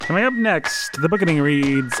Coming up next, the bookending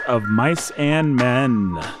reads of Mice and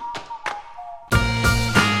Men.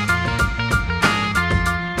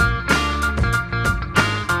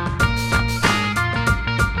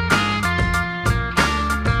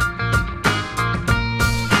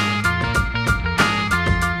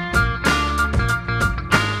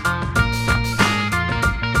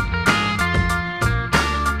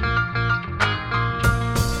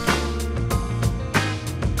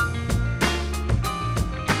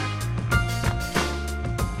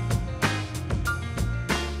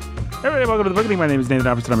 Everybody, welcome to the Bookending. My name is Nathan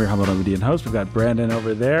Albertson. I'm your humble Median host. We've got Brandon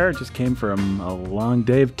over there. Just came from a long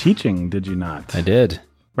day of teaching, did you not? I did.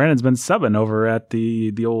 Brandon's been subbing over at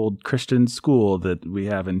the old Christian school that we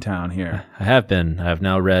have in town here. I have been. I have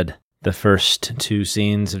now read the first two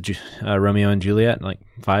scenes of Romeo and Juliet like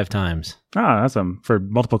 5 times. Oh, awesome. For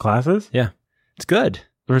multiple classes? Yeah. It's good.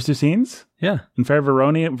 The first 2 scenes? Yeah. In Fair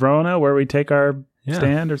Verona, where we take our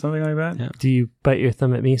stand or something like that? Yeah. Do you bite your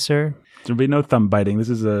thumb at me, sir? There'll be no thumb biting.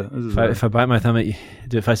 If I bite my thumb at you,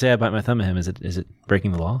 if I say I bite my thumb at him, is it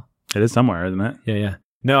breaking the law? It is somewhere, isn't it? Yeah.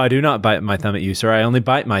 No, I do not bite my thumb at you, sir. I only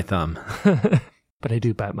bite my thumb. But I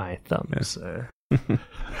do bite my thumb, sir.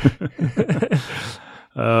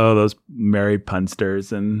 Oh, those merry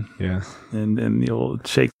punsters and the old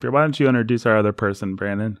Shakespeare. Why don't you introduce our other person,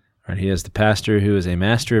 Brandon? Right, he is the pastor who is a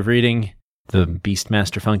master of reading, the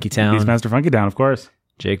Beastmaster Funky Town. Beastmaster Funky Town, of course.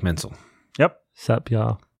 Jake Menzel. Yep. Sup,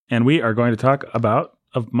 y'all? And we are going to talk about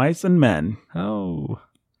Of Mice and Men. Oh.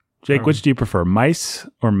 Jake, which do you prefer, mice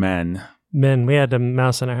or men? Men, we had a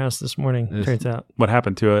mouse in our house this morning, turns out. What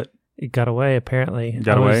happened to it? It got away, apparently.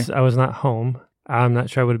 I was not home. I'm not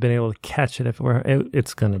sure I would have been able to catch it if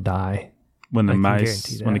it's going to die. When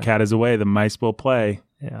the cat is away, the mice will play.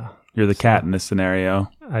 Yeah. You're the cat in this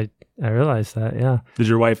scenario. I realized that, yeah. Did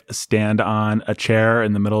your wife stand on a chair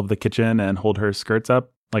in the middle of the kitchen and hold her skirts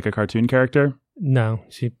up like a cartoon character? No,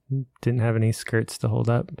 she didn't have any skirts to hold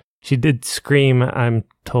up. She did scream, I'm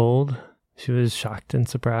told. She was shocked and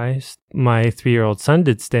surprised. My 3-year-old son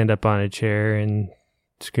did stand up on a chair and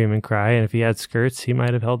scream and cry, and if he had skirts, he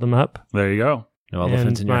might have held them up. There you go. No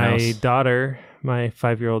elephants in your house. My daughter, my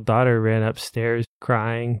 5-year-old daughter, ran upstairs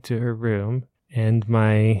crying to her room, and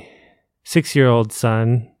my 6-year-old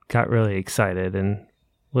son got really excited and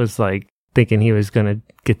was like thinking he was going to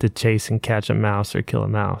get to chase and catch a mouse or kill a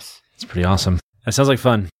mouse. It's pretty awesome. That sounds like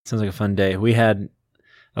fun. Sounds like a fun day. We had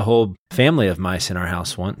a whole family of mice in our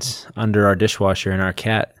house once under our dishwasher, and our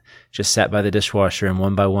cat just sat by the dishwasher and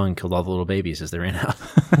one by one killed all the little babies as they ran out.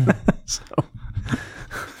 So,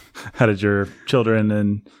 how did your children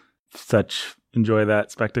and such enjoy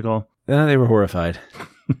that spectacle? They were horrified.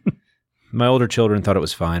 My older children thought it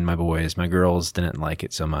was fine. My boys, my girls didn't like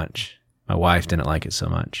it so much. My wife didn't like it so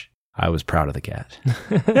much. I was proud of the cat.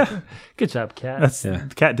 Yeah. Good job, cat.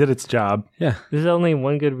 The cat did its job. Yeah. There's only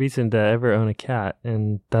one good reason to ever own a cat,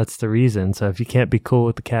 and that's the reason. So if you can't be cool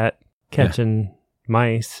with the cat catching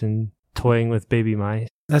mice and toying with baby mice.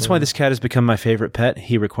 That's why this cat has become my favorite pet.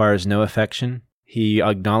 He requires no affection. He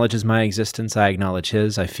acknowledges my existence. I acknowledge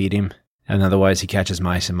his. I feed him. And otherwise he catches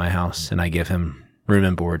mice in my house, and I give him room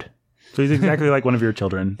and board. So he's exactly like one of your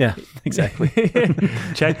children. Yeah, exactly.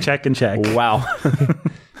 check, and check. Wow.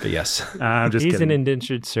 But yes. I'm just He's kidding. an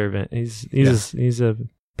indentured servant. He's a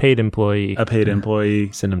paid employee. A paid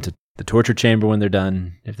employee. Send them to the torture chamber when they're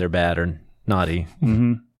done, if they're bad or naughty.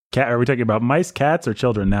 Mm-hmm. Cat? Are we talking about mice, cats, or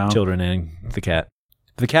children now? Children and the cat.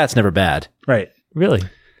 The cat's never bad. Right. Really?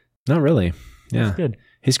 Not really. Yeah. That's good.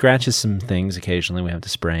 He scratches some things occasionally. We have to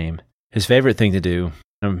spray him. His favorite thing to do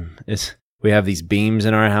is we have these beams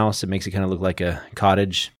in our house. It makes it kind of look like a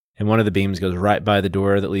cottage. And one of the beams goes right by the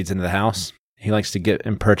door that leads into the house. He likes to get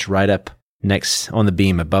and perch right up next on the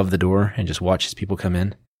beam above the door and just watches people come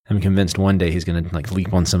in. I'm convinced one day he's going to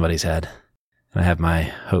leap on somebody's head. And I have my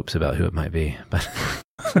hopes about who it might be. But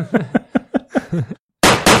What's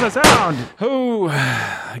that sound? oh,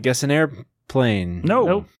 I guess an airplane.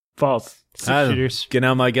 Nope. False. 6-shooters. Get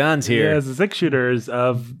out my guns here. Yes, the 6-shooters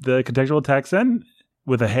of the Contextual Texan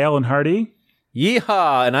with a hail and hearty.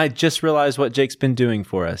 Yeehaw! And I just realized what Jake's been doing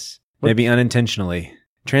for us. Maybe unintentionally.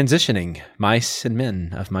 Transitioning mice and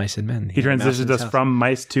men of mice and men. He transitioned us from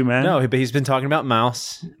mice to men? No, but he's been talking about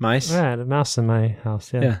mice. I had a mouse in my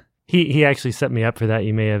house, yeah. Yeah. He actually set me up for that.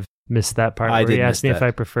 You may have missed that part where he asked me if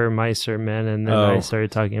I prefer mice or men, and then I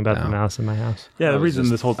started talking about the mouse in my house. Yeah, the reason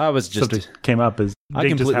this whole subject came up is I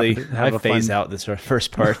completely phase out this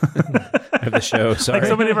first part of the show. Sorry. Like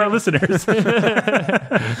so many of our listeners.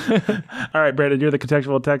 All right, Brandon, you're the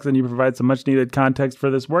Contextual Texan. You provide some much needed context for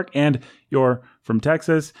this work, and you're from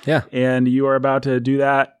Texas. Yeah. And you are about to do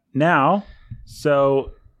that now.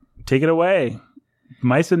 So take it away.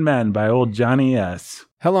 Mice and Men by old Johnny S.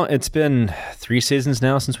 How long? It's been 3 seasons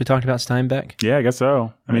now since we talked about Steinbeck. Yeah, I guess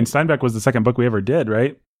so. I mean, Steinbeck was the second book we ever did,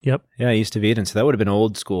 right? Yep. Yeah, East of Eden. So that would have been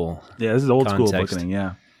old school. Yeah, this is old school Context. booking,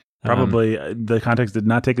 yeah. Probably the context did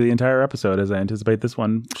not take the entire episode, as I anticipate this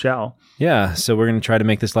one shall. Yeah, so we're going to try to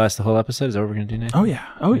make this last the whole episode. Is that what we're going to do next? Oh, yeah.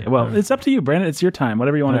 Well, it's up to you, Brandon. It's your time.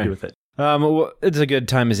 Whatever you want to do with it. Well, it's a good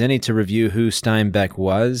time as any to review who Steinbeck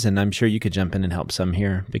was, and I'm sure you could jump in and help some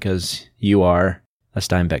here because you are a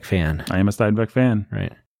Steinbeck fan, I am a Steinbeck fan.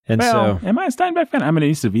 right? And Well, so, am I a Steinbeck fan? I'm an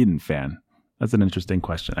East of Eden fan. That's an interesting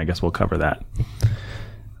question. I guess we'll cover that.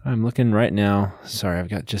 I'm looking right now. Sorry, I've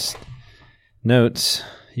got just notes.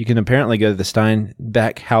 You can apparently go to the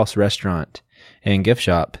Steinbeck House restaurant and gift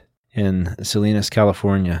shop in Salinas,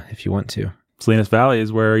 California, if you want to. Salinas Valley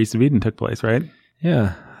is where East of Eden took place, right?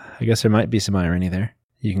 Yeah, I guess there might be some irony there.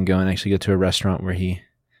 You can go and actually go to a restaurant where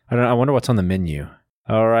I wonder what's on the menu.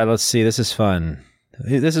 All right, let's see. This is fun.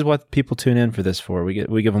 This is what people tune in for this for. We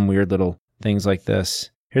give them weird little things like this.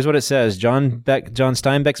 Here's what it says. John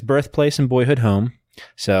Steinbeck's birthplace and boyhood home.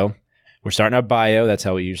 So we're starting our bio. That's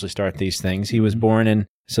how we usually start these things. He was born in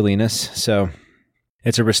Salinas. So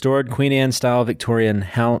it's a restored Queen Anne style Victorian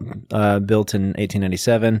house built in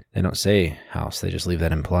 1897. They don't say house. They just leave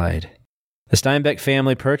that implied. The Steinbeck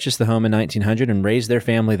family purchased the home in 1900 and raised their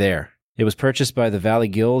family there. It was purchased by the Valley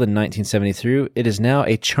Guild in 1973. It is now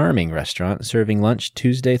a charming restaurant serving lunch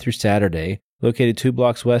Tuesday through Saturday, located 2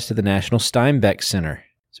 blocks west of the National Steinbeck Center.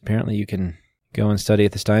 So apparently you can go and study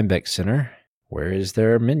at the Steinbeck Center. Where is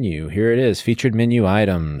their menu? Here it is. Featured menu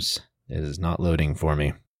items. It is not loading for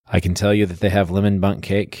me. I can tell you that they have lemon bundt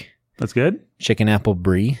cake, That's good. chicken apple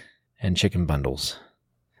brie, and chicken bundles.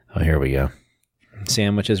 Oh, here we go.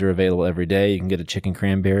 Sandwiches are available every day. You can get a chicken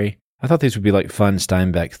cranberry. I thought these would be like fun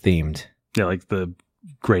Steinbeck themed. Yeah, like the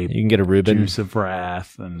grape You can get a Reuben, juice of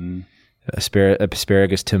wrath and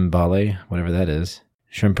asparagus timbale, whatever that is.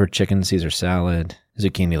 Shrimp or chicken Caesar salad,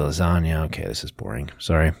 zucchini lasagna. Okay, this is boring.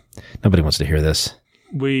 Sorry. Nobody wants to hear this.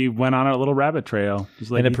 we went on a little rabbit trail.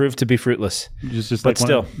 Just like And it proved to be fruitless. just but like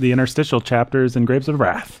one of still. the interstitial chapters in Grapes of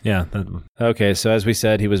Wrath. Yeah. Okay, so as we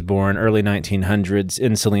said, he was born early 1900s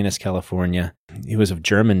in Salinas, California. He was of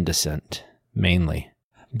German descent, mainly.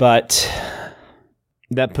 But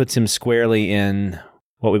that puts him squarely in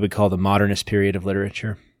what we would call the modernist period of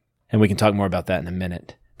literature. And we can talk more about that in a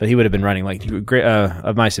minute. But he would have been writing like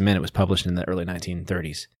Of Mice and Men. It was published in the early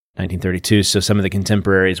 1930s, 1932. So some of the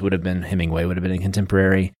contemporaries would have been, Hemingway would have been a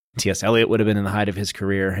contemporary. T.S. Eliot would have been in the height of his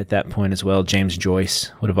career at that point as well. James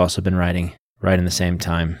Joyce would have also been writing right in the same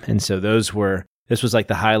time. And so this was like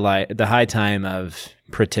the high time of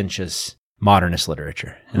pretentious modernist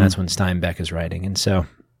literature. And that's when Steinbeck is writing. And so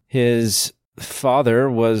his father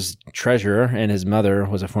was treasurer and his mother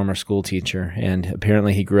was a former school teacher. And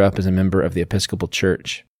apparently he grew up as a member of the Episcopal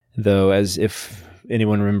Church, though as if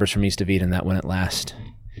anyone remembers from East of Eden, that wouldn't last.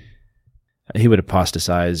 He would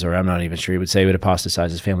apostatize, or I'm not even sure he would say he would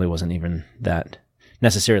apostatize. His family wasn't even that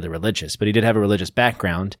necessarily religious, but he did have a religious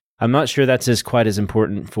background. I'm not sure that's quite as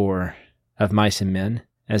important for Of Mice and Men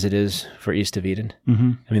as it is for East of Eden.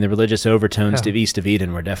 Mm-hmm. I mean, the religious overtones to East of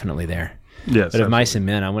Eden were definitely there. Yes. But Of Mice and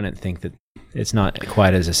Men, I wouldn't think that it's not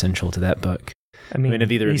quite as essential to that book. I mean,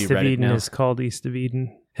 have either of you East of read it Eden now? is called East of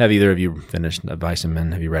Eden. Have either of you finished Of Mice and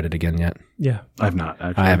Men? Have you read it again yet? Yeah, I've not,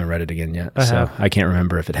 actually. I haven't read it again yet, I so have. I can't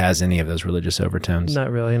remember if it has any of those religious overtones.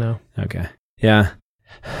 not really, no. Okay. Yeah.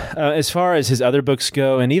 As far as his other books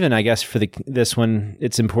go, and even I guess for this one,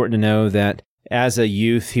 it's important to know that as a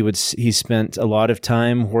youth, he spent a lot of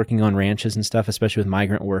time working on ranches and stuff, especially with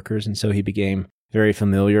migrant workers, and so he became very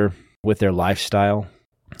familiar with their lifestyle.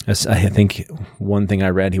 As I think one thing I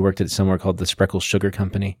read, he worked at somewhere called the Spreckles Sugar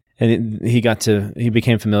Company, and he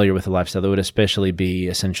became familiar with the lifestyle that would especially be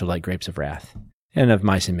essential, like Grapes of Wrath, and Of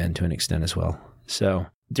Mice and Men to an extent as well. So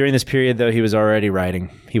during this period, though, he was already writing.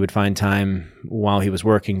 He would find time while he was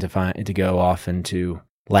working to go off into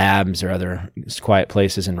labs or other quiet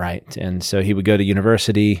places and write. And so he would go to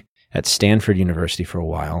university at Stanford University for a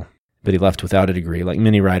while, but he left without a degree, like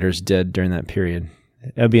many writers did during that period.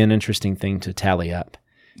 That would be an interesting thing to tally up.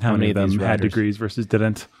 How many of them these had writers- degrees versus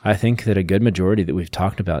didn't? I think that a good majority that we've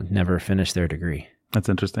talked about never finished their degree. That's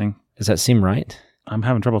interesting. Does that seem right? I'm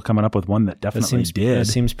having trouble coming up with one that definitely did. That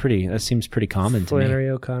seems pretty common to me. Flannery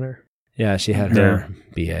O'Connor. Yeah, she had her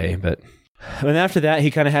BA, but and after that, he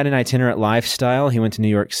kind of had an itinerant lifestyle. He went to New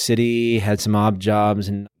York City, had some odd jobs,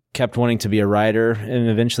 and kept wanting to be a writer. And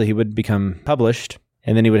eventually, he would become published.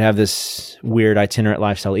 And then he would have this weird itinerant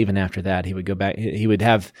lifestyle. Even after that, he would go back. He would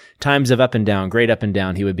have times of up and down, great up and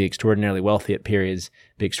down. He would be extraordinarily wealthy at periods,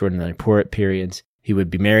 be extraordinarily poor at periods. He would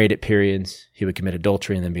be married at periods. He would commit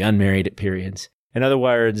adultery and then be unmarried at periods. In other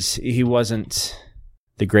words, he wasn't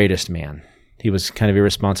the greatest man. He was kind of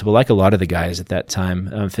irresponsible, like a lot of the guys at that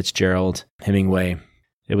time, Fitzgerald, Hemingway.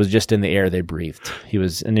 It was just in the air they breathed. He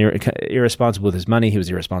was irresponsible with his money. He was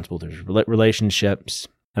irresponsible with his relationships.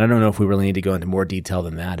 And I don't know if we really need to go into more detail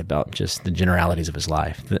than that about just the generalities of his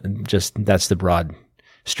life. That's the broad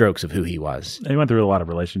strokes of who he was. And he went through a lot of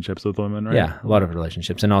relationships with women, right? Yeah, a lot of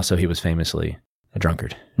relationships. And also he was famously a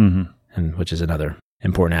drunkard, and which is another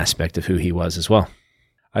important aspect of who he was as well.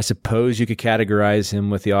 I suppose you could categorize him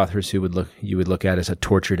with the authors who you would look at as a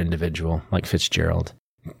tortured individual like Fitzgerald.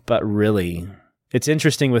 But really, it's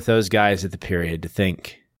interesting with those guys at the period to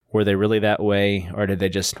think, were they really that way, or did they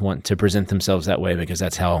just want to present themselves that way because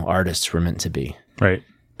that's how artists were meant to be? Right.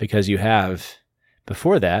 Because you have,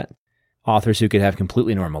 before that, authors who could have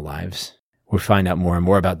completely normal lives. We find out more and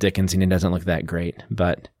more about Dickens, and he doesn't look that great.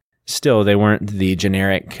 But still, they weren't the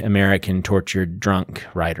generic American tortured drunk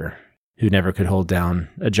writer who never could hold down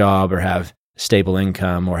a job or have stable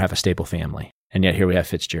income or have a stable family. And yet here we have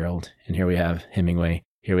Fitzgerald, and here we have Hemingway,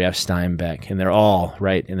 here we have Steinbeck, and they're all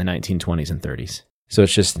right in the 1920s and 30s. So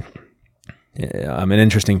it's just an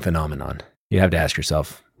interesting phenomenon. You have to ask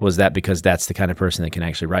yourself, was that because that's the kind of person that can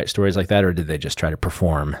actually write stories like that, or did they just try to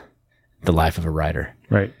perform the life of a writer?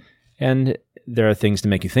 Right. And there are things to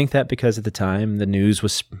make you think that, because at the time, the news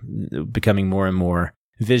was becoming more and more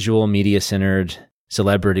visual, media-centered.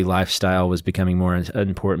 Celebrity lifestyle was becoming more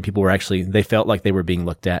important. People they felt like they were being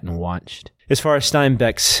looked at and watched. As far as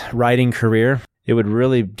Steinbeck's writing career, it would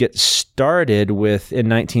really get started in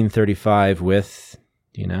 1935 with,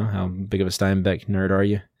 how big of a Steinbeck nerd are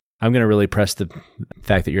you? I'm going to really press the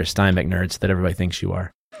fact that you're a Steinbeck nerd so that everybody thinks you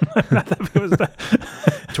are.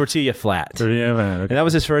 Tortilla Flat. Yeah, man. Okay. And that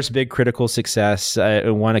was his first big critical success.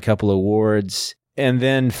 It won a couple awards. And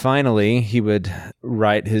then finally, he would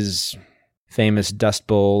write his famous Dust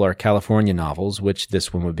Bowl or California novels, which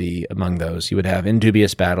this one would be among those. He would have In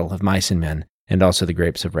Dubious Battle of Mice and Men, and also The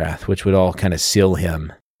Grapes of Wrath, which would all kind of seal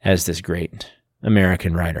him as this great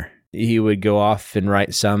American writer. He would go off and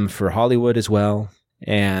write some for Hollywood as well.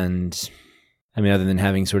 And other than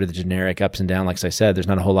having sort of the generic ups and downs, like I said, there's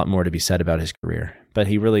not a whole lot more to be said about his career. But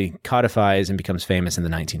he really codifies and becomes famous in the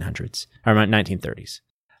 1900s, or 1930s.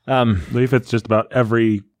 I believe it's just about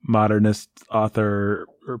every modernist author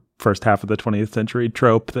or first half of the 20th century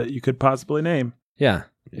trope that you could possibly name. Yeah.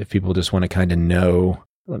 If people just want to kind of know,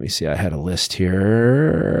 let me see, I had a list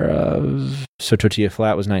here so Tortilla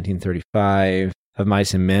Flat was 1935. Of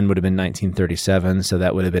Mice and Men would have been 1937, so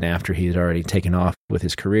that would have been after he had already taken off with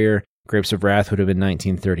his career. Grapes of Wrath would have been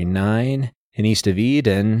 1939. And East of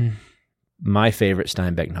Eden, my favorite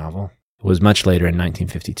Steinbeck novel, was much later in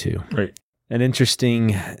 1952. Right. An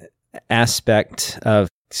interesting aspect of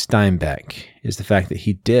Steinbeck is the fact that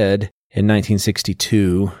he did, in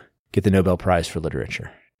 1962, get the Nobel Prize for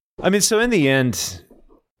Literature. So in the end,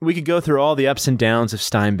 we could go through all the ups and downs of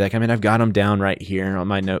Steinbeck. I've got them down right here on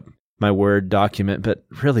my Word document, but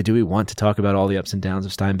really, do we want to talk about all the ups and downs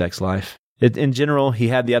of Steinbeck's life? In general, he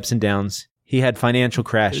had the ups and downs. He had financial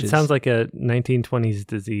crashes. It sounds like a 1920s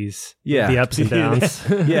disease. Yeah. The ups and downs.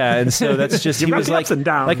 Yeah, and so that's just, he was like, ups and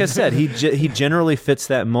downs. Like I said, he generally fits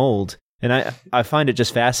that mold. And I find it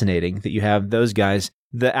just fascinating that you have those guys.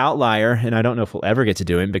 The outlier, and I don't know if we'll ever get to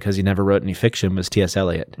do him because he never wrote any fiction, was T.S.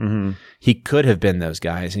 Eliot. Mm-hmm. He could have been those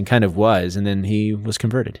guys and kind of was, and then he was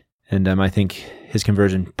converted. And I think his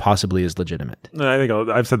conversion possibly is legitimate. I think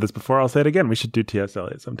I've said this before. I'll say it again. We should do T.S.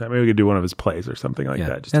 Eliot sometime. Maybe we could do one of his plays or something like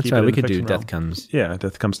that. Just that's right. We could do realm. Death Comes. Yeah,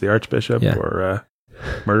 Death Comes to the Archbishop, or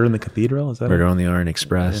Murder in the Cathedral. Is that Murder on the Orient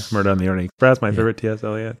Express? Yeah, Murder on the Orient Express. My favorite T.S.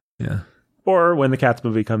 Eliot. Yeah. Or when the Cats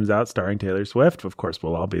movie comes out, starring Taylor Swift. Of course,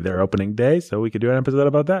 we'll all be there opening day, so we could do an episode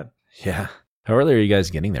about that. Yeah. How early are you guys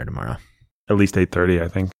getting there tomorrow? At least 8:30, I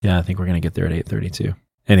think. Yeah, I think we're going to get there at 8:30 too.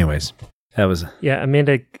 Anyways, that was... Yeah,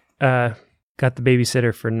 Amanda got the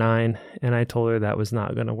babysitter for 9, and I told her that was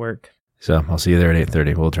not going to work. So I'll see you there at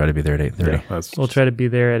 8:30. We'll try to be there at 8:30. Yeah, we'll try to be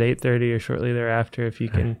there at 8:30 or shortly thereafter if you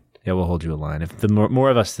can. Yeah, we'll hold you a line. If the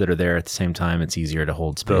more of us that are there at the same time, it's easier to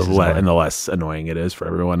hold space. And the less annoying it is for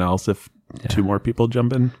everyone else if 2 more people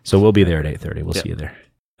jump in. So we'll be there at 8:30. We'll see you there.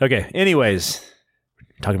 Okay. Anyways,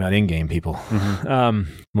 talking about in-game people.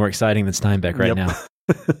 Mm-hmm. More exciting than Steinbeck right now.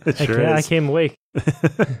 I came awake.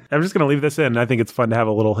 I'm just going to leave this in. I think it's fun to have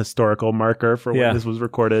a little historical marker for when this was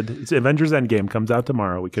recorded. It's Avengers Endgame comes out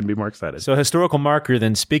tomorrow. We couldn't be more excited. So historical marker,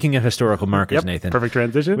 then speaking of historical markers, Nathan. Perfect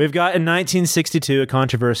transition. We've got in 1962, a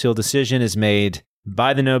controversial decision is made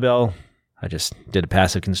by the Nobel. I just did a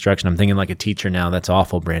passive construction. I'm thinking like a teacher now. That's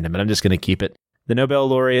awful, Brandon, but I'm just going to keep it the Nobel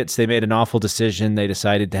laureates, they made an awful decision. They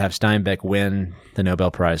decided to have Steinbeck win the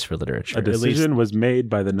Nobel Prize for Literature. A decision was made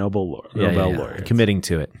by the Nobel laureates. Committing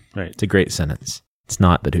to it. Right. It's a great sentence. It's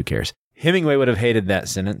not, but who cares? Hemingway would have hated that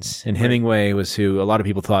sentence, and Hemingway was who a lot of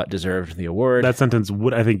people thought deserved the award. That sentence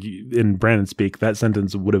would, I think, in Brandon speak, that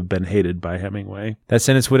sentence would have been hated by Hemingway. That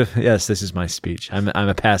sentence would have, yes, this is my speech. I'm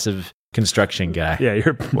a passive construction guy.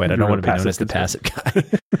 Yeah, Wait, I don't want to be known as the passive guy.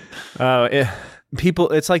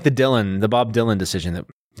 It's like the Bob Dylan decision that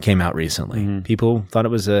came out recently. Mm-hmm. People thought it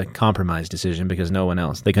was a compromise decision because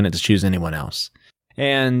they couldn't just choose anyone else.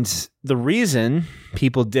 And the reason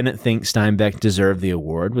people didn't think Steinbeck deserved the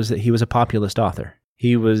award was that he was a populist author.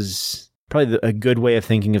 He was probably a good way of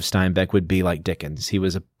thinking of Steinbeck would be like Dickens. He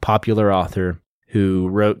was a popular author who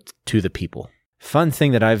wrote to the people. Fun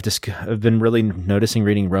thing that I've been really noticing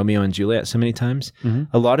reading Romeo and Juliet so many times,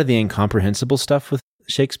 a lot of the incomprehensible stuff with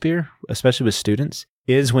Shakespeare, especially with students,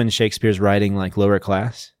 is when Shakespeare's writing like lower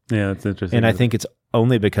class. Yeah, that's interesting. And I think it's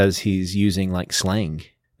only because he's using like slang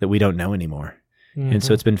that we don't know anymore. Mm-hmm. And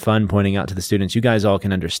so it's been fun pointing out to the students, you guys all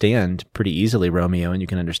can understand pretty easily Romeo, and you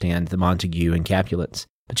can understand the Montague and Capulets,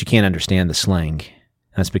 but you can't understand the slang.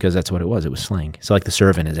 That's because that's what it was. It was slang. So like the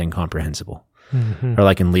servant is incomprehensible. Mm-hmm. Or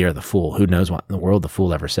like in Lear the Fool, who knows what in the world the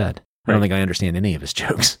fool ever said? I don't think I understand any of his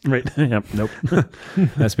jokes. Right. Yep. Nope.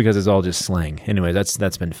 That's because it's all just slang. Anyway,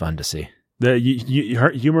 that's been fun to see. The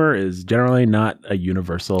humor is generally not a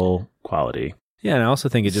universal quality. Yeah, and I also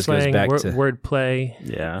think it just Slang, goes back to wordplay.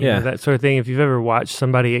 Yeah. You know, that sort of thing. If you've ever watched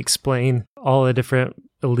somebody explain all the different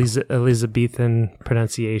Elizabethan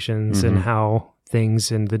pronunciations and how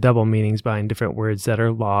things and the double meanings behind different words that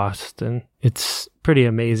are lost, and it's pretty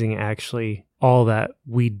amazing, actually, all that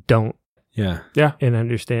we don't and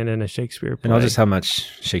understand in a Shakespeare play. And all just how much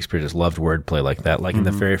Shakespeare just loved wordplay like that. Like in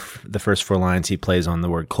the first 4 lines, he plays on the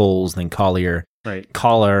word coals, then collier,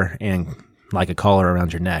 collar, and like a collar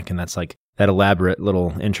around your neck. And that's like that elaborate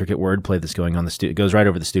little intricate wordplay that's going on. It goes right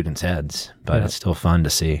over the students' heads, but it's still fun to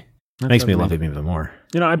see. It makes me love him even more.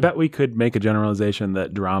 You know, I bet we could make a generalization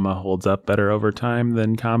that drama holds up better over time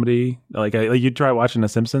than comedy. Like you try watching a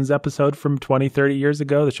Simpsons episode from 20, 30 years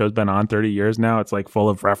ago. The show's been on 30 years now. It's like full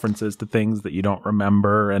of references to things that you don't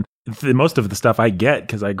remember. And most of the stuff I get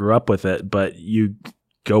because I grew up with it, but you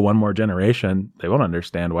go one more generation, they won't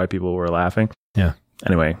understand why people were laughing. Yeah.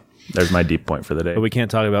 Anyway, there's my deep point for the day. But we can't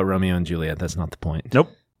talk about Romeo and Juliet. That's not the point. Nope.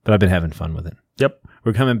 But I've been having fun with it. Yep.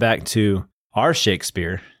 We're coming back to our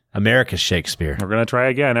Shakespeare. America's Shakespeare. We're going to try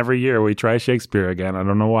again. Every year we try Shakespeare again. I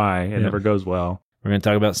don't know why. It never goes well. We're going to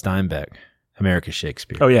talk about Steinbeck. America's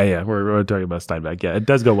Shakespeare. Oh, yeah. We're talking about Steinbeck. Yeah, it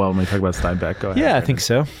does go well when we talk about Steinbeck. Go ahead. Yeah, I think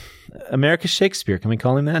so. America's Shakespeare. Can we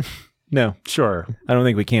call him that? No. Sure. I don't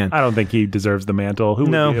think we can. I don't think he deserves the mantle. Who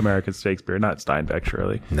would be America's Shakespeare? Not Steinbeck,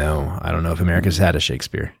 surely. No, I don't know if America's had a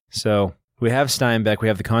Shakespeare. So we have Steinbeck. We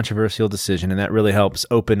have the controversial decision, and that really helps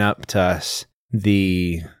open up to us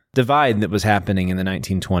the divide that was happening in the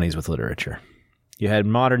 1920s with literature. You had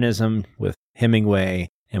modernism with Hemingway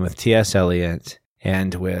and with T.S. Eliot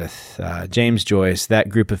and with James Joyce, that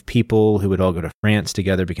group of people who would all go to France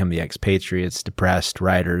together, become the expatriates, depressed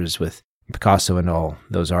writers with Picasso and all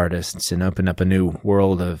those artists, and open up a new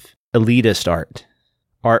world of elitist art.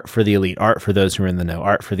 Art for the elite, art for those who are in the know,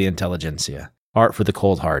 art for the intelligentsia, art for the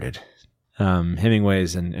cold-hearted. Hemingway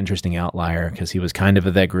is an interesting outlier because he was kind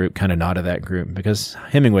of that group, kind of not of that group, because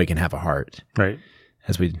Hemingway can have a heart. Right.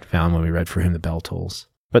 As we found when we read For Whom the Bell Tolls.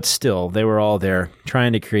 But still, they were all there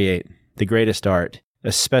trying to create the greatest art,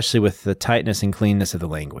 especially with the tightness and cleanness of the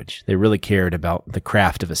language. They really cared about the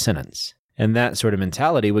craft of a sentence. And that sort of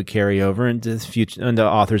mentality would carry over into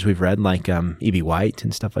authors we've read, like E.B. White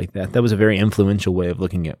and stuff like that. That was a very influential way of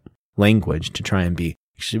looking at language, to try and be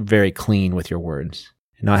very clean with your words.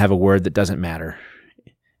 Not have a word that doesn't matter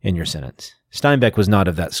in your sentence. Steinbeck was not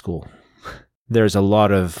of that school. There's a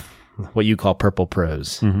lot of what you call purple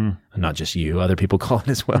prose. Mm-hmm. Not just you, other people call it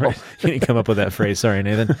as well. Right. You didn't come up with that phrase. Sorry,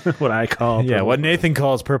 Nathan. What I call what Nathan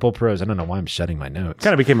calls purple prose. I don't know why I'm shutting my notes.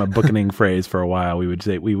 Kind of became a bookending phrase for a while. We would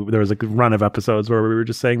say there was a run of episodes where we were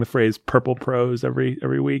just saying the phrase purple prose every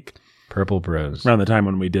week. Purple prose. Around the time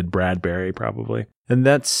when we did Bradbury, probably. And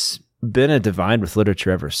that's been a divide with literature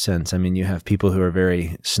ever since. I mean, you have people who are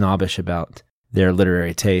very snobbish about their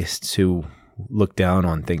literary tastes who look down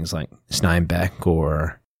on things like Steinbeck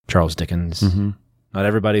or Charles Dickens. Mm-hmm. Not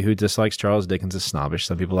everybody who dislikes Charles Dickens is snobbish.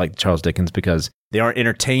 Some people like Charles Dickens because they aren't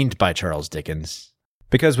entertained by Charles Dickens.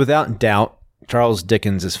 Because without doubt, Charles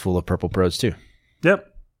Dickens is full of purple prose too. Yep.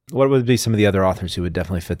 What would be some of the other authors who would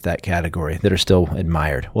definitely fit that category that are still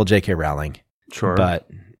admired? Well, J.K. Rowling. Sure. But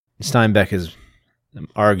Steinbeck is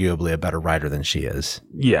arguably a better writer than she is.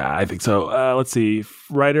 Yeah, I think so. Let's see.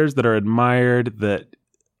 Writers that are admired that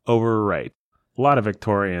overwrite. A lot of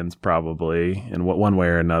Victorians, probably, in one way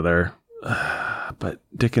or another. But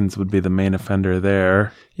Dickens would be the main offender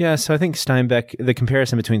there. Yeah, so I think Steinbeck, the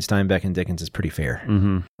comparison between Steinbeck and Dickens is pretty fair.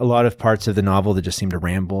 Mm-hmm. A lot of parts of the novel that just seem to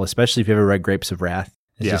ramble, especially if you ever read Grapes of Wrath.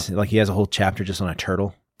 It's Yeah. just like he has a whole chapter just on a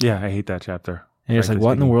turtle. Yeah, I hate that chapter. And you're just like, Frankly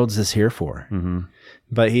what in the speaking. world is this here for? Mm-hmm.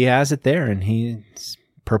 But he has it there, and he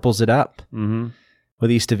purples it up Mm-hmm.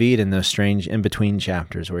 with East of Eden, those strange in-between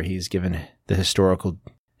chapters where he's given the historical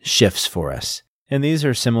shifts for us. And these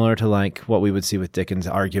are similar to like what we would see with Dickens,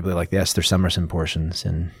 arguably like the Esther Summerson portions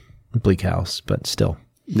in Bleak House, but still.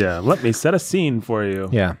 Yeah, let me set a scene for you.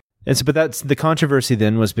 Yeah. And so, but that's the controversy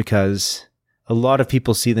then was because a lot of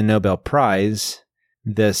people see the Nobel Prize,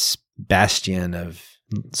 this bastion of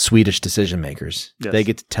Swedish decision makers. Yes. They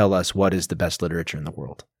get to tell us what is the best literature in the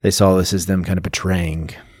world. They saw this as them kind of betraying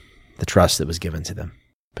the trust that was given to them.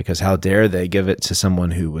 Because how dare they give it to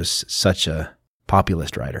someone who was such a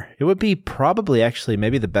populist writer? It would be probably actually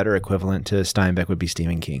maybe the better equivalent to Steinbeck would be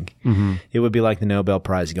Stephen King. Mm-hmm. It would be like the Nobel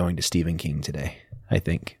Prize going to Stephen King today, I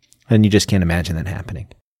think. And you just can't imagine that happening.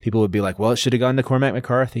 People would be like, well, it should have gone to Cormac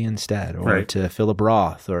McCarthy instead, or Right. to Philip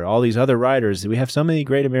Roth, or all these other writers. We have so many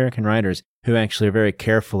great American writers who actually are very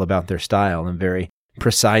careful about their style and very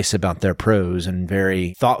precise about their prose and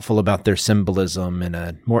very thoughtful about their symbolism in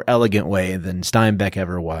a more elegant way than Steinbeck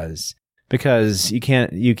ever was. Because you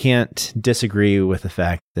can't disagree with the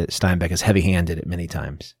fact that Steinbeck is heavy-handed at many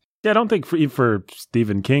times. Yeah, I don't think for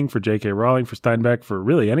Stephen King, for J.K. Rowling, for Steinbeck, for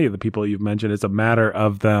really any of the people you've mentioned, it's a matter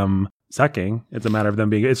of them sucking. It's a matter of them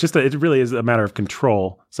being, it really is a matter of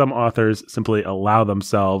control. Some authors simply allow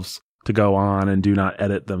themselves to go on and do not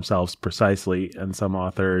edit themselves precisely, and some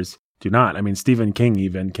authors do not. I mean, Stephen King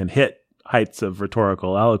even can hit heights of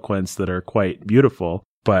rhetorical eloquence that are quite beautiful,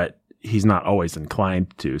 but he's not always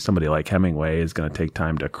inclined to. Somebody like Hemingway is going to take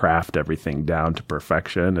time to craft everything down to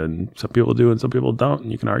perfection, and some people do and some people don't.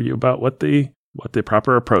 And you can argue about what the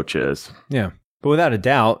proper approach is. Yeah. But without a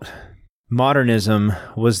doubt, modernism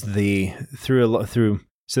was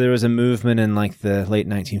so there was a movement in like the late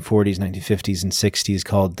 1940s, 1950s, and 60s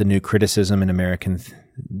called the New Criticism in American,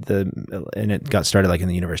 and it got started like in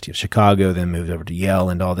the University of Chicago, then moved over to Yale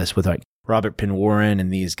and all this with like Robert Penn Warren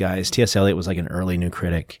and these guys. T.S. Eliot was like an early new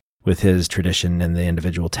critic with his tradition and the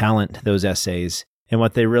individual talent, those essays. And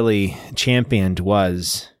what they really championed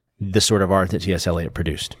was the sort of art that T.S. Eliot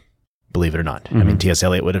produced, believe it or not. I mean, T.S.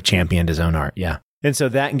 Eliot would have championed his own art, yeah. And so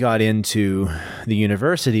that got into the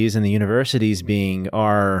universities, and the universities being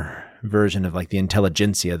our version of like the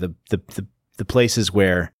intelligentsia, the places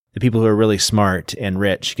where the people who are really smart and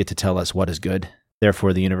rich get to tell us what is good.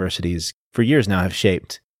 Therefore, the universities for years now have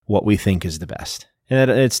shaped what we think is the best. And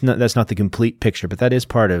that's not the complete picture, but that is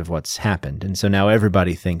part of what's happened. And so now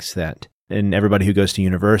everybody thinks that, and everybody who goes to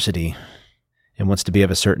university and wants to be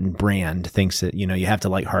of a certain brand thinks that, you have to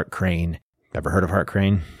like Hart Crane. Ever heard of Hart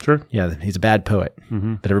Crane? Sure. Yeah, he's a bad poet,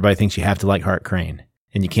 but everybody thinks you have to like Hart Crane.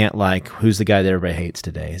 And you can't like, who's the guy that everybody hates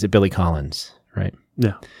today? Is it Billy Collins, right?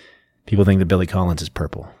 Yeah. People think that Billy Collins is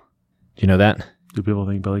purple. Do you know that? Do people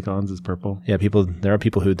think Billy Collins is purple? Yeah, there are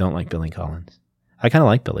people who don't like Billy Collins. I kind of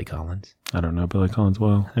like Billy Collins. I don't know Billy Collins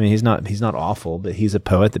well. I mean, he's not awful, but he's a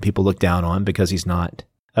poet that people look down on because he's not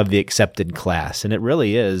of the accepted class. And it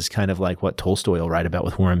really is kind of like what Tolstoy will write about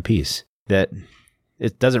with War and Peace, that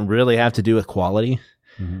it doesn't really have to do with quality.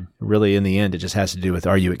 Really, in the end, it just has to do with,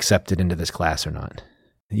 are you accepted into this class or not?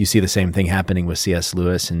 You see the same thing happening with C.S.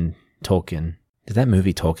 Lewis and Tolkien. Did that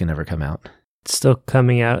movie Tolkien ever come out? It's still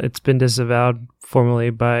coming out. It's been disavowed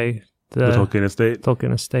formally by the Tolkien estate.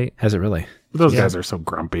 Tolkien estate. Has it really? Those guys are so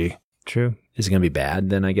grumpy. True. Is it going to be bad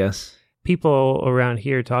then, I guess? People around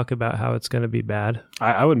here talk about how it's going to be bad.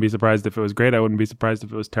 I wouldn't be surprised if it was great. I wouldn't be surprised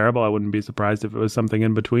if it was terrible. I wouldn't be surprised if it was something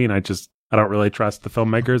in between. I don't really trust the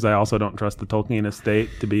filmmakers. I also don't trust the Tolkien estate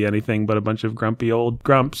to be anything but a bunch of grumpy old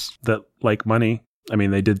grumps that like money. I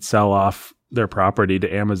mean, they did sell off their property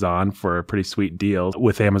to Amazon for a pretty sweet deal,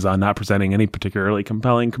 with Amazon not presenting any particularly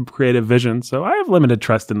compelling creative vision. So I have limited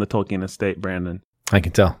trust in the Tolkien estate, Brandon. I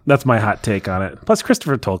can tell. That's my hot take on it. Plus,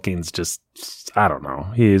 Christopher Tolkien's just, I don't know.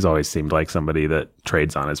 He's always seemed like somebody that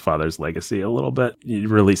trades on his father's legacy a little bit,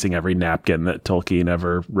 releasing every napkin that Tolkien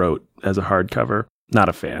ever wrote as a hardcover. Not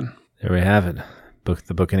a fan. There we have it.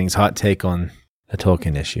 The Bookending's hot take on the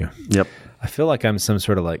Tolkien issue. Yep. I feel like I'm some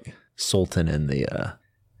sort of like sultan in the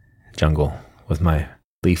jungle with my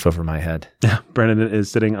leaf over my head. Yeah. Brandon is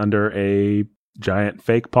sitting under a giant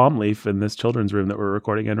fake palm leaf in this children's room that we're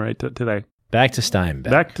recording in today. Back to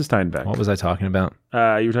Steinbeck. Back to Steinbeck. What was I talking about?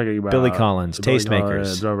 You were talking about Billy Collins, Billy Tastemakers.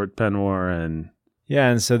 Collins, Robert Penn Warren. Yeah,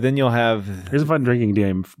 and so then you'll have... Here's a fun drinking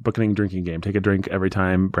game, bookending drinking game. Take a drink every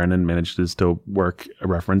time Brandon manages to work a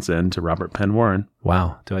reference into Robert Penn Warren.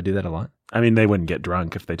 Wow. Do I do that a lot? I mean, they wouldn't get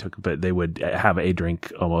drunk if they took, but they would have a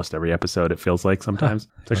drink almost every episode, it feels like sometimes.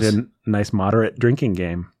 It's actually a nice, moderate drinking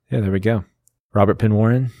game. Yeah, there we go. Robert Penn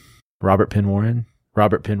Warren. Robert Penn Warren.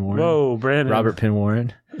 Robert Penn Warren. Whoa, Brandon. Robert Penn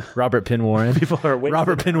Warren. Robert Penn Warren. People are waiting.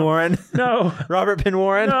 Robert Penn Warren. No. Robert Penn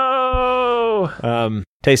Warren. No.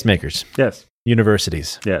 Tastemakers. Yes.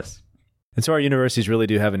 Universities. Yes. And so our universities really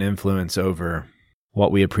do have an influence over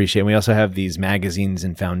what we appreciate. We also have these magazines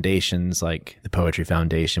and foundations like the Poetry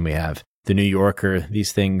Foundation. We have the New Yorker.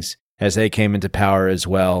 These things, as they came into power as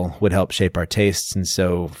well, would help shape our tastes. And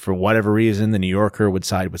so for whatever reason, the New Yorker would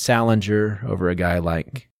side with Salinger over a guy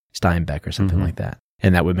like Steinbeck or something like that.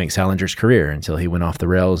 And that would make Salinger's career until he went off the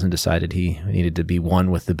rails and decided he needed to be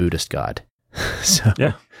one with the Buddhist God. So,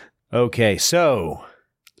 yeah. Okay, so...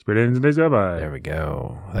 Spirit in today's rabbi. There we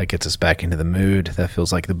go. That gets us back into the mood. That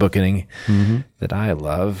feels like the bookending that I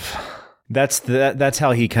love. That's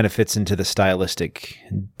how he kind of fits into the stylistic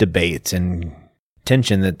debate and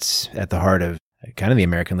tension that's at the heart of kind of the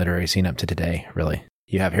American literary scene up to today, really.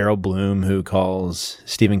 You have Harold Bloom, who calls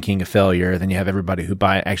Stephen King a failure. Then you have everybody who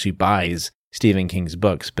actually buys Stephen King's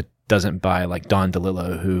books, but doesn't buy like Don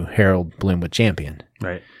DeLillo, who Harold Bloom would champion.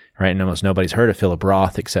 Right. And almost nobody's heard of Philip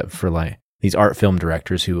Roth except for like these art film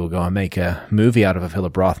directors who will go and make a movie out of a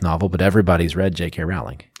Philip Roth novel, but everybody's read J.K.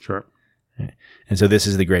 Rowling. Sure. And so this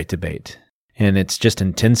is the great debate. And it's just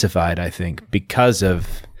intensified, I think, because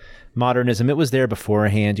of modernism. It was there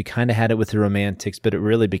beforehand. You kind of had it with the Romantics, but it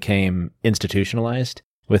really became institutionalized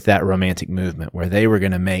with that Romantic movement where they were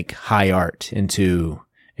going to make high art into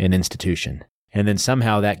an institution. And then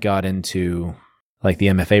somehow that got into like the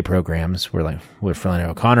MFA programs where Flannery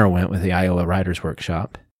O'Connor went with the Iowa Writers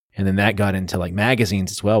Workshop. And then that got into like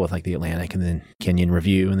magazines as well with like the Atlantic and then Kenyon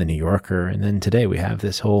Review and the New Yorker. And then today we have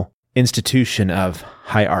this whole institution of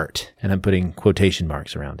high art, and I'm putting quotation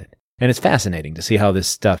marks around it. And it's fascinating to see how this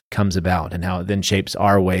stuff comes about and how it then shapes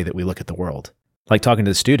our way that we look at the world. Like talking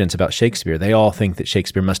to the students about Shakespeare, they all think that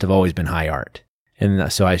Shakespeare must have always been high art.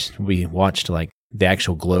 And so we watched like the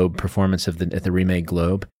actual Globe performance at the remade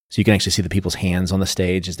Globe. So you can actually see the people's hands on the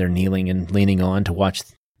stage as they're kneeling and leaning on to watch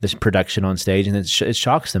this production on stage, and it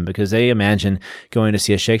shocks them because they imagine going to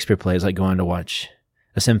see a Shakespeare play is like going to watch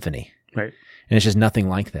a symphony. Right. And it's just nothing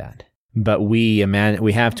like that. But we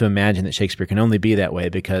have to imagine that Shakespeare can only be that way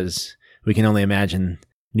because we can only imagine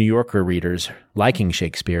New Yorker readers liking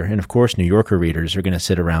Shakespeare. And of course, New Yorker readers are going to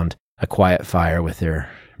sit around a quiet fire with their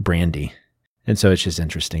brandy. And so it's just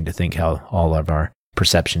interesting to think how all of our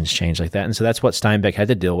perceptions change like that. And so that's what Steinbeck had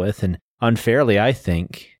to deal with. And unfairly, I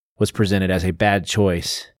think, was presented as a bad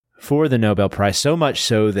choice for the Nobel Prize, so much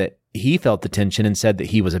so that he felt the tension and said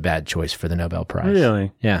that he was a bad choice for the Nobel Prize.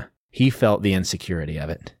 Really? Yeah. He felt the insecurity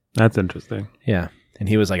of it. That's interesting. Yeah. And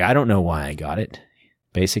he was like, I don't know why I got it.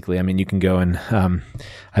 Basically, I mean, you can go and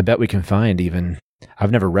I bet we can find even,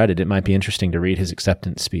 I've never read it. It might be interesting to read his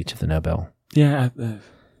acceptance speech of the Nobel. Yeah.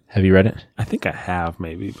 Have you read it? I think I have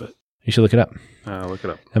maybe, but. You should look it up. Look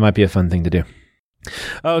it up. That might be a fun thing to do.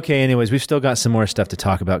 Okay, anyways, we've still got some more stuff to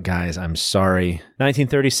talk about, guys. I'm sorry.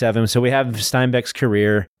 1937. So we have Steinbeck's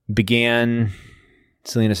career. Began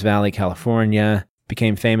Salinas Valley, California.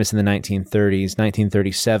 Became famous in the 1930s.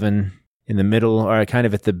 1937, in the middle, or kind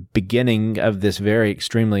of at the beginning of this very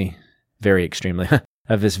extremely,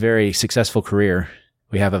 of this very successful career,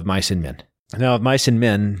 we have Of Mice and Men. Now, Of Mice and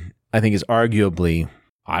Men, I think is arguably,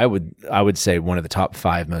 I would say, one of the top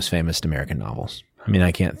 5 most famous American novels. I mean,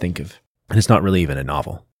 I can't think of, and it's not really even a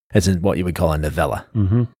novel. It's in what you would call a novella.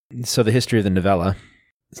 Mm-hmm. So the history of the novella,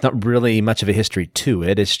 it's not really much of a history to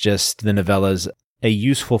it. It's just the novella's a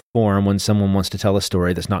useful form when someone wants to tell a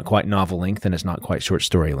story that's not quite novel length and it's not quite short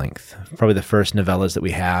story length. Probably the first novellas that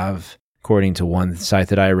we have, according to one site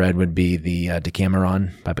that I read, would be the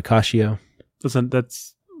Decameron by Boccaccio.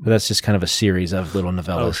 That's just kind of a series of little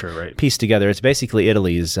novellas pieced together. It's basically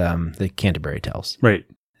Italy's the Canterbury Tales. Right.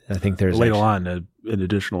 I think there's later on an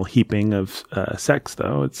additional heaping of sex,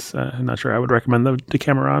 though. It's I'm not sure I would recommend the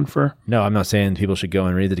Decameron for. No, I'm not saying people should go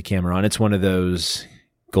and read the Decameron. It's one of those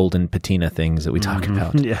golden patina things that we talk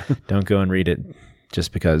about. Yeah. Don't go and read it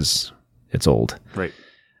just because it's old. Right.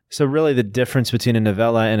 So really the difference between a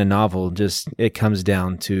novella and a novel, it comes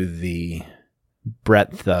down to the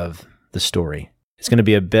breadth of the story. It's going to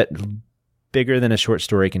be a bit bigger than a short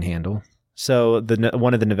story can handle. So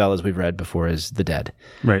one of the novellas we've read before is The Dead.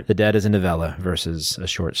 Right. The Dead is a novella versus a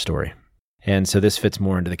short story. And so this fits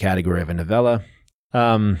more into the category of a novella.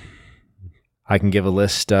 I can give a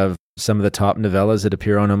list of some of the top novellas that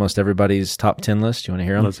appear on almost everybody's top 10 list. You want to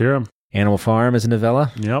hear them? Let's hear them. Animal Farm is a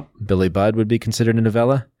novella. Yep. Billy Budd would be considered a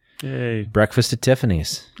novella. Yay. Breakfast at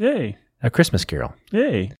Tiffany's. Yay. A Christmas Carol.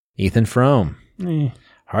 Yay. Ethan Frome. Yay.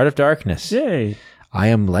 Heart of Darkness. Yay. I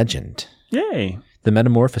Am Legend. Yay. The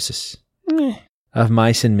Metamorphosis Yay. of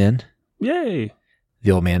Mice and Men. Yay.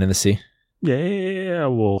 The Old Man in the Sea. Yeah,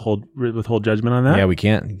 we'll withhold judgment on that. Yeah, we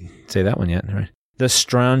can't say that one yet. Right. The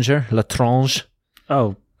Stranger, L'Étrange.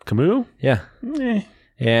 Oh, Camus? Yeah. Eh.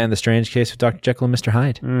 And The Strange Case of Dr. Jekyll and Mr.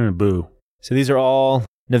 Hyde. Boo. So these are all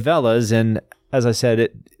novellas, and as I said,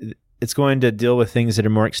 it's going to deal with things that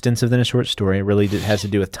are more extensive than a short story. It really has to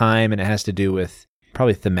do with time, and it has to do with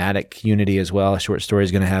probably thematic unity as well. A short story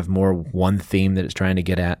is going to have more one theme that it's trying to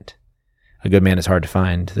get at. A Good Man is Hard to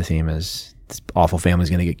Find. The theme is this awful family is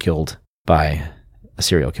going to get killed by a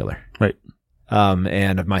serial killer. Right.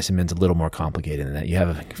 And of Mice and Men's a little more complicated than that. You have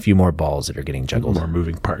a few more balls that are getting juggled. More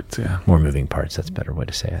moving parts, yeah. More moving parts. That's a better way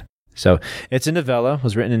to say it. So it's a novella.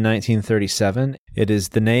 Was written in 1937.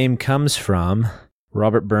 The name comes from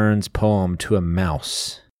Robert Burns' poem To a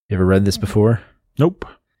Mouse. You ever read this before? Nope.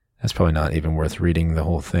 That's probably not even worth reading the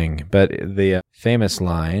whole thing. But the famous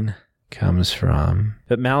line comes from,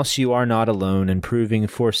 But mouse, you are not alone, and proving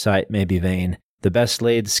foresight may be vain. The best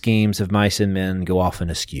laid schemes of mice and men go often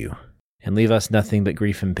askew, and leave us nothing but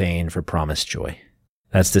grief and pain for promised joy.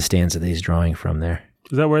 That's the stanza that he's drawing from there.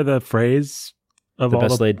 Is that where the phrase of The all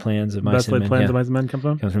best the laid plans of mice best and laid men plans of mice and men come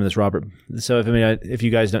from? comes from this Robert. So if you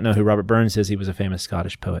guys don't know who Robert Burns is, he was a famous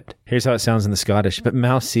Scottish poet. Here's how it sounds in the Scottish. But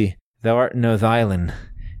mousey, thou art no thylin,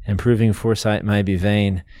 and proving foresight may be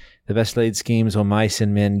vain. The best laid schemes o' mice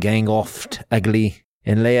and men gang oft ugly,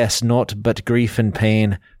 and lay us naught but grief and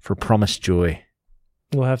pain for promised joy.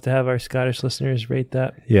 We'll have to have our Scottish listeners rate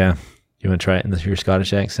that. Yeah. You want to try it in your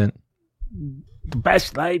Scottish accent? The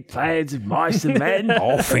best laid plans of mice and men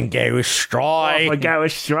Often go astray. often go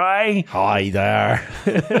astray. Hi there.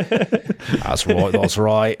 That's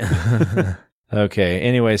right. Okay.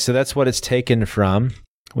 Anyway, so that's what it's taken from.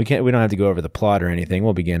 We don't have to go over the plot or anything.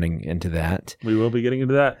 We'll be getting into that. We will be getting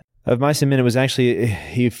into that. Of Mice and Men, it was actually,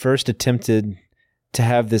 he first attempted to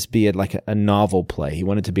have this be a novel play. He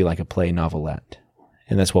wanted to be like a play novelette.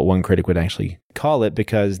 And that's what one critic would actually call it,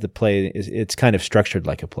 because the play it's kind of structured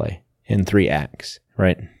like a play in 3 acts,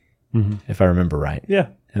 right? Mm-hmm. If I remember right. Yeah.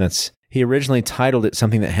 And he originally titled it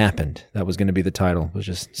Something That Happened. That was going to be the title, was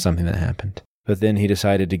just Something That Happened. But then he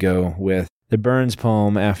decided to go with the Burns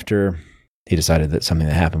poem after he decided that Something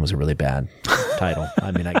That Happened was a really bad title.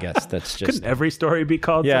 I mean, I guess that's just... Couldn't every story be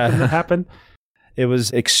called Yeah. Something That Happened? It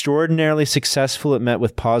was extraordinarily successful. It met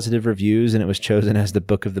with positive reviews, and it was chosen as the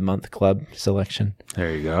Book of the Month Club selection.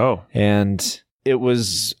 There you go. And it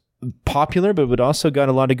was popular, but it also got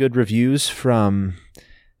a lot of good reviews from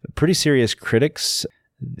pretty serious critics.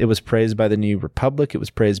 It was praised by the New Republic. It was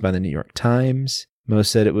praised by the New York Times.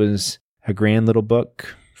 Most said it was a grand little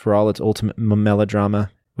book for all its ultimate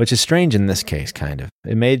melodrama, which is strange in this case, kind of.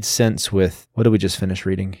 It made sense with, what did we just finish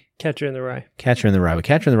reading? Catcher in the Rye. Catcher in the Rye. With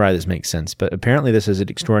Catcher in the Rye, this makes sense, but apparently this is an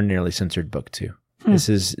extraordinarily censored book too. This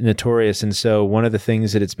is notorious, and so one of the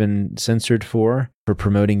things that it's been censored for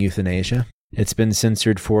promoting euthanasia. It's been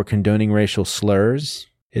censored for condoning racial slurs.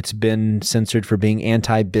 It's been censored for being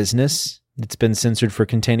anti-business. It's been censored for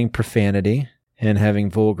containing profanity and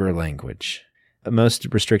having vulgar language. Most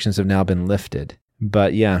restrictions have now been lifted.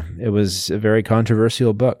 But yeah, it was a very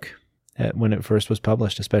controversial book when it first was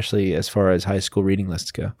published, especially as far as high school reading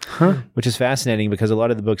lists go. Which is fascinating because a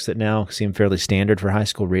lot of the books that now seem fairly standard for high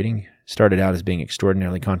school reading started out as being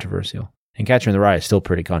extraordinarily controversial. And Catcher in the Rye is still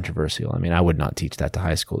pretty controversial. I mean, I would not teach that to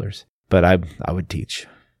high schoolers, but I would teach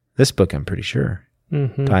this book, I'm pretty sure, to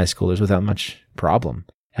high schoolers without much problem.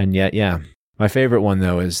 And yet, yeah, my favorite one,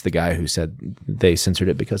 though, is the guy who said they censored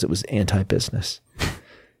it because it was anti-business.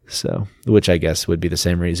 So, which I guess would be the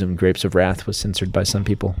same reason Grapes of Wrath was censored by some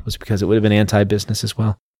people, was because it would have been anti-business as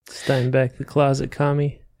well. Steinbeck, the closet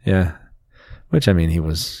commie. Yeah. Which, I mean,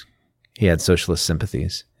 he had socialist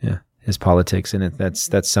sympathies. Yeah. His politics, and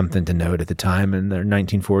that's something to note at the time in the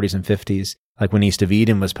 1940s and 50s. Like when East of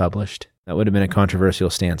Eden was published, that would have been a controversial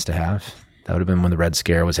stance to have. That would have been when the Red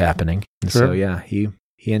Scare was happening. And Sure. So, yeah, he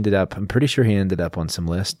ended up, I'm pretty sure he ended up on some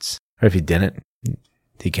lists. Or if he didn't,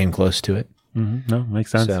 he came close to it. Mm-hmm. No,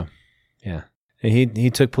 makes sense. So, yeah. He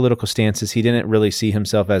took political stances. He didn't really see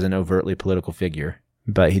himself as an overtly political figure,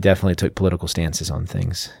 but he definitely took political stances on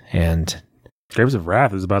things. And Grapes of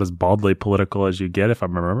Wrath is about as baldly political as you get, if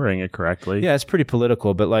I'm remembering it correctly. yeah, it's pretty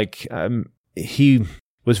political, but he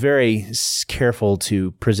was very careful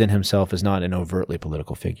to present himself as not an overtly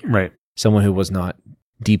political figure. Right. Someone who was not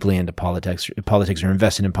deeply into politics or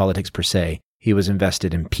invested in politics per se. He was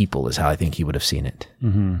invested in people is how I think he would have seen it.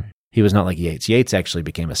 Mm-hmm. He was not like Yeats. Yeats actually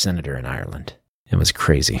became a senator in Ireland. It was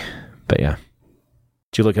crazy. But yeah.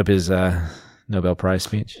 Did you look up his Nobel Prize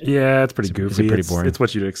speech? Yeah, it's pretty goofy. It's pretty boring. It's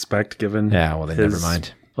what you'd expect given. Yeah, well, then never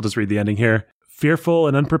mind. I'll just read the ending here. Fearful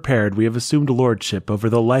and unprepared, we have assumed lordship over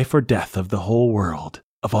the life or death of the whole world,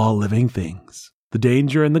 of all living things. The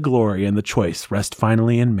danger and the glory and the choice rest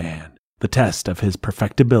finally in man. The test of his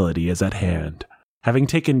perfectibility is at hand. Having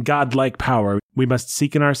taken godlike power, we must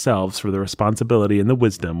seek in ourselves for the responsibility and the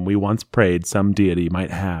wisdom we once prayed some deity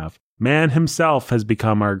might have. Man himself has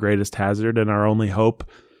become our greatest hazard and our only hope,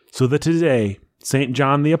 so that today St.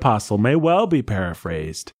 John the Apostle may well be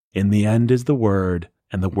paraphrased. In the end is the Word,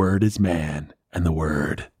 and the Word is man, and the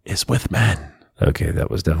Word is with men. Okay,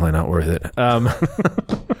 that was definitely not worth it.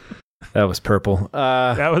 That was purple.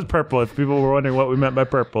 That was purple. If people were wondering what we meant by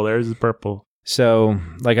purple, there's the purple. So,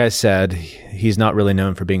 like I said, he's not really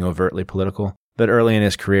known for being overtly political, but early in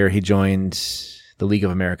his career, he joined the League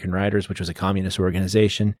of American Writers, which was a communist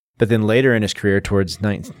organization. But then later in his career, towards the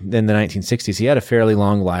 1960s, he had a fairly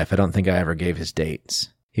long life. I don't think I ever gave his dates.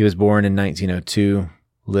 He was born in 1902,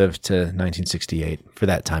 lived to 1968. For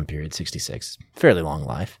that time period, 66. Fairly long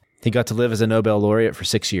life. He got to live as a Nobel laureate for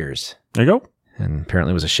 6 years. There you go. And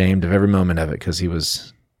apparently was ashamed of every moment of it because he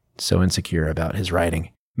was so insecure about his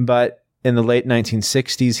writing. But in the late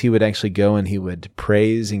 1960s, he would actually go and he would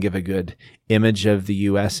praise and give a good image of the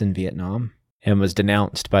U.S. in Vietnam, and was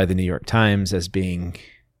denounced by the New York Times as being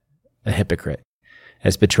a hypocrite,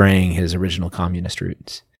 as betraying his original communist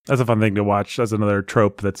roots. That's a fun thing to watch. That's another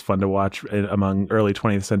trope that's fun to watch among early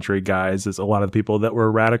 20th century guys, is a lot of the people that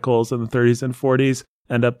were radicals in the 30s and 40s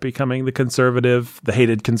end up becoming the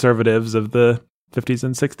hated conservatives of the 50s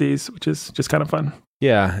and 60s, which is just kind of fun.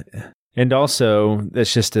 Yeah. And also,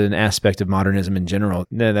 that's just an aspect of modernism in general.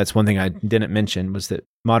 That's one thing I didn't mention, was that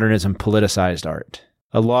modernism politicized art.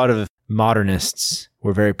 A lot of modernists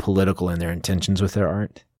were very political in their intentions with their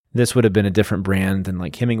art. This would have been a different brand than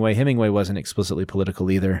like Hemingway. Hemingway wasn't explicitly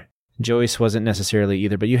political either. Joyce wasn't necessarily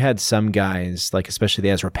either, but you had some guys, like especially the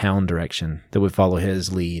Ezra Pound direction, that would follow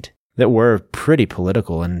his lead, that were pretty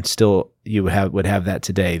political, and still you would have that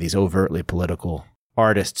today, these overtly political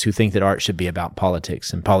artists who think that art should be about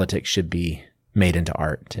politics and politics should be made into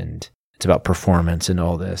art and it's about performance and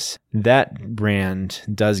all this. That brand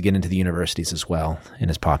does get into the universities as well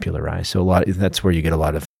and is popularized. So that's where you get a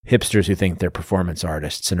lot of hipsters who think they're performance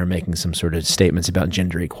artists and are making some sort of statements about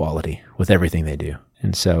gender equality with everything they do.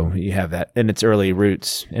 And so you have that in its early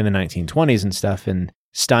roots in the 1920s and stuff. And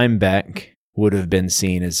Steinbeck would have been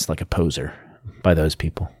seen as like a poser by those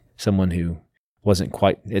people. Someone who wasn't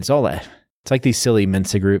quite, it's like these silly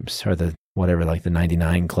Mensa groups or the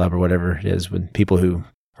 99 Club or whatever it is, when people who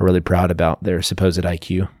are really proud about their supposed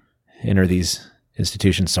IQ enter these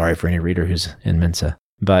institutions. Sorry for any reader who's in Mensa,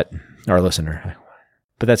 or listener.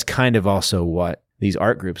 But that's kind of also what these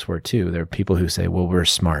art groups were too. They're people who say, well, we're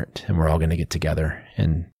smart and we're all going to get together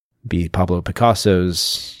and be Pablo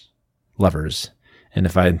Picasso's lovers. And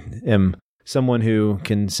if I am someone who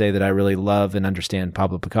can say that I really love and understand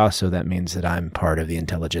Pablo Picasso, that means that I'm part of the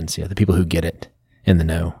intelligentsia, the people who get it in the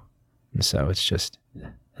know. And so it's just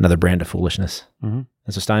another brand of foolishness. Mm-hmm.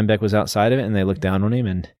 And so Steinbeck was outside of it, and they looked down on him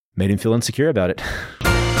and made him feel insecure about it.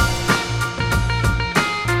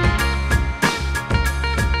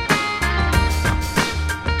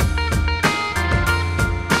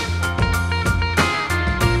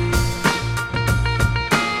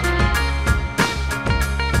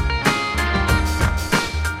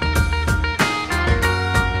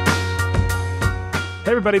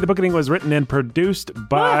 Hey everybody, The Bookening was written and produced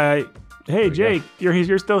by... Hey Jake,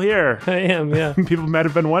 you're still here. I am, yeah. People might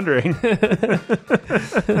have been wondering.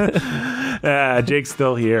 Jake's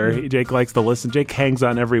still here. Jake likes to listen. Jake hangs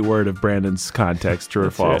on every word of Brandon's context, true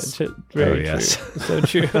or false. Very true. So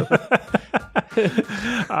true.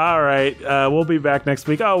 All right. We'll be back next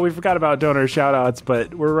week. Oh, we forgot about donor shout-outs,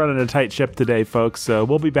 but we're running a tight ship today, folks. So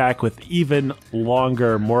we'll be back with even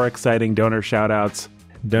longer, more exciting donor shout-outs.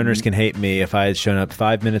 Donors can hate me if I had shown up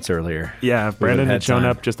 5 minutes earlier. Yeah, if Brandon had shown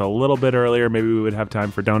up just a little bit earlier, maybe we would have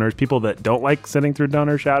time for donors. People that don't like sitting through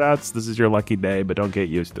donor shout-outs, this is your lucky day, but don't get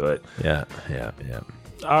used to it. Yeah.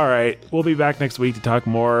 All right, we'll be back next week to talk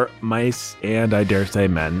more mice and, I dare say,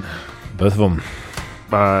 men. Both of them.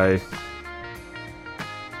 Bye.